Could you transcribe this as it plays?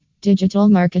Digital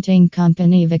Marketing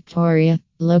Company Victoria.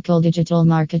 Local Digital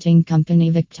Marketing Company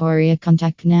Victoria.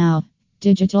 Contact now.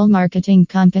 Digital Marketing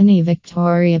Company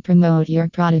Victoria. Promote your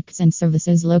products and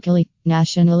services locally,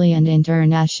 nationally, and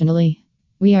internationally.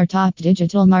 We are top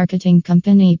digital marketing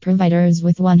company providers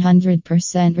with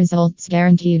 100% results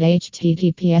guaranteed.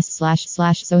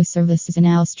 https:// so services in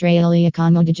Australia.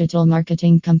 Como Digital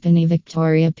Marketing Company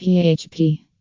Victoria PHP